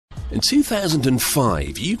In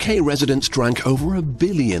 2005, UK residents drank over 1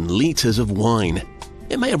 billion litres of wine.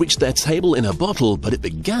 It may have reached their table in a bottle, but it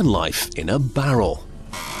began life in a barrel.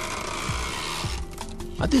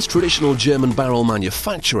 At this traditional German barrel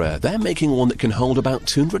manufacturer, they're making one that can hold about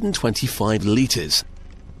 225 litres.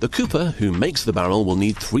 The cooper who makes the barrel will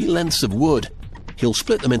need 3 lengths of wood. He'll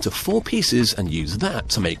split them into 4 pieces and use that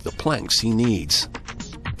to make the planks he needs.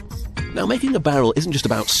 Now, making a barrel isn't just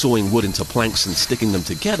about sawing wood into planks and sticking them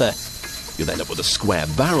together. You'll end up with a square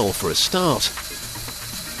barrel for a start.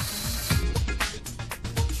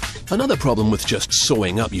 Another problem with just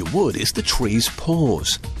sawing up your wood is the tree's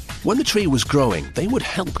pores. When the tree was growing, they would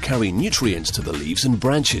help carry nutrients to the leaves and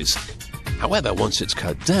branches. However, once it's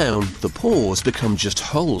cut down, the pores become just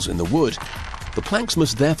holes in the wood. The planks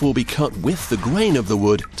must therefore be cut with the grain of the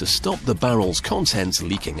wood to stop the barrel's contents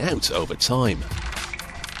leaking out over time.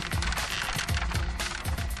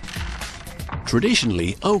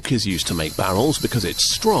 Traditionally, oak is used to make barrels because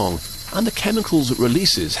it's strong, and the chemicals it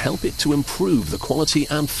releases help it to improve the quality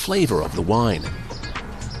and flavour of the wine.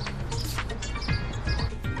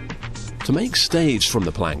 To make staves from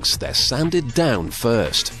the planks, they're sanded down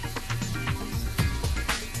first.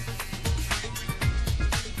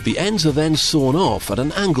 The ends are then sawn off at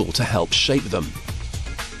an angle to help shape them.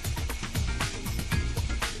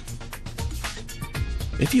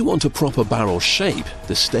 If you want a proper barrel shape,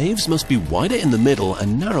 the staves must be wider in the middle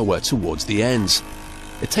and narrower towards the ends.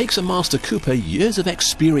 It takes a master cooper years of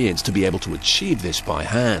experience to be able to achieve this by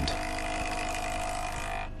hand.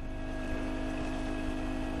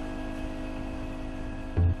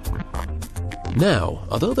 Now,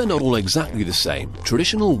 although they're not all exactly the same,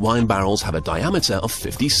 traditional wine barrels have a diameter of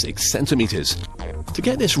 56 centimeters. To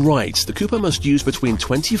get this right, the cooper must use between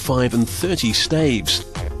 25 and 30 staves.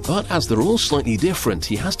 But as they're all slightly different,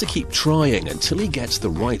 he has to keep trying until he gets the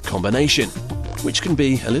right combination, which can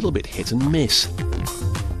be a little bit hit and miss.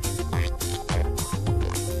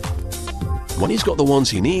 When he's got the ones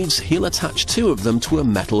he needs, he'll attach 2 of them to a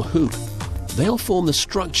metal hoop. They'll form the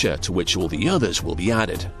structure to which all the others will be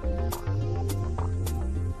added.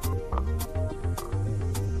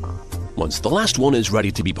 Once the last one is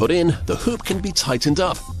ready to be put in, the hoop can be tightened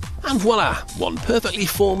up. And voila, one perfectly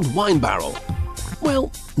formed wine barrel.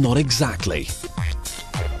 Well, not exactly.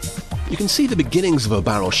 You can see the beginnings of a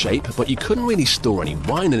barrel shape, but you couldn't really store any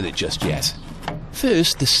wine in it just yet.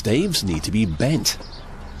 First, the staves need to be bent.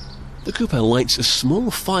 The cooper lights a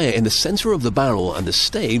small fire in the center of the barrel and the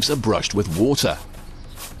staves are brushed with water.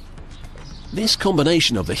 This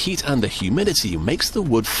combination of the heat and the humidity makes the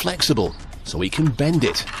wood flexible, so we can bend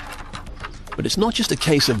it. But it's not just a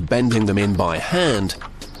case of bending them in by hand.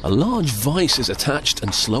 A large vise is attached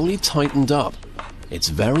and slowly tightened up. It's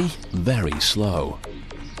very, very slow.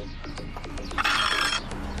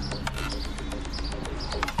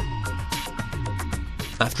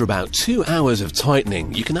 After about 2 hours of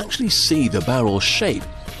tightening, you can actually see the barrel shape,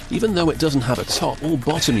 even though it doesn't have a top or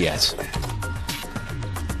bottom yet.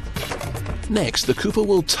 Next, the cooper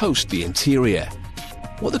will toast the interior.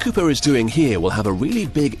 What the cooper is doing here will have a really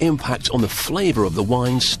big impact on the flavour of the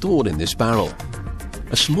wine stored in this barrel.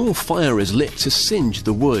 A small fire is lit to singe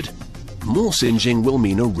the wood. More singeing will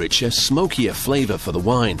mean a richer, smokier flavour for the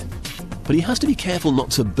wine. But he has to be careful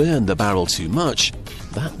not to burn the barrel too much.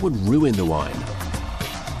 That would ruin the wine.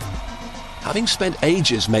 Having spent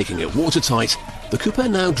ages making it watertight, the cooper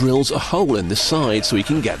now drills a hole in the side so he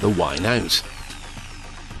can get the wine out.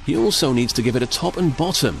 He also needs to give it a top and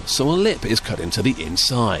bottom, so a lip is cut into the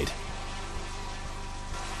inside.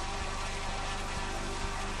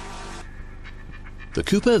 The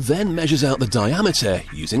cooper then measures out the diameter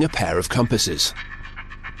using a pair of compasses.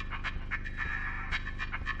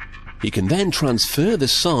 He can then transfer the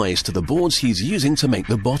size to the boards he's using to make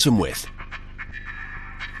the bottom with.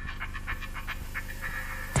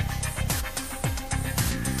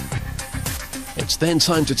 It's then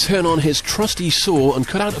time to turn on his trusty saw and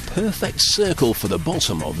cut out a perfect circle for the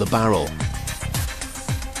bottom of the barrel.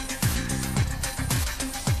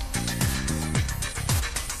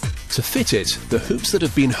 To fit it, the hoops that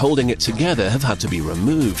have been holding it together have had to be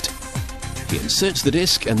removed. He inserts the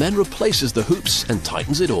disc and then replaces the hoops and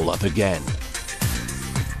tightens it all up again.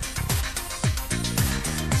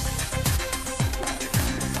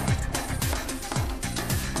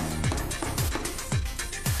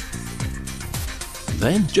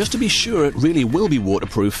 Then, just to be sure it really will be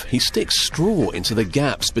waterproof, he sticks straw into the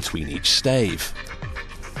gaps between each stave.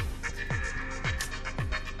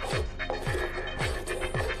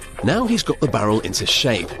 Now he's got the barrel into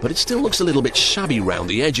shape, but it still looks a little bit shabby round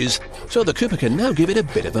the edges, so the cooper can now give it a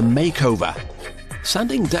bit of a makeover.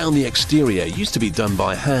 Sanding down the exterior used to be done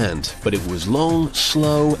by hand, but it was long,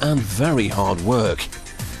 slow and very hard work.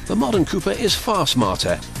 The modern Cooper is far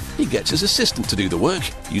smarter. He gets his assistant to do the work,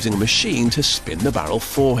 using a machine to spin the barrel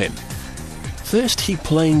for him. First he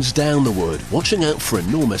planes down the wood, watching out for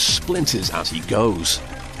enormous splinters as he goes.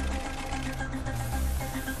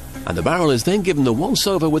 And the barrel is then given the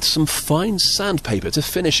once-over with some fine sandpaper to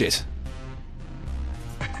finish it.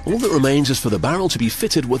 All that remains is for the barrel to be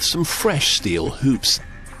fitted with some fresh steel hoops.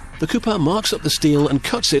 The Cooper marks up the steel and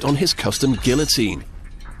cuts it on his custom guillotine.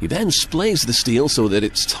 He then splays the steel so that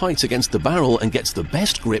it's tight against the barrel and gets the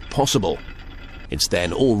best grip possible. It's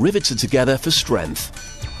then all riveted together for strength.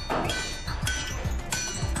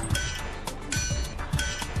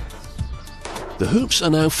 The hoops are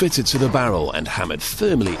now fitted to the barrel and hammered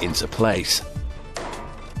firmly into place.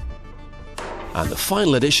 And the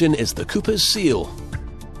final addition is the Cooper's seal.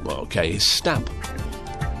 Okay, his stamp.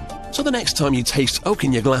 So the next time you taste oak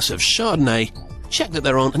in your glass of Chardonnay, check that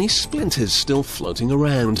there aren't any splinters still floating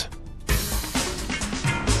around.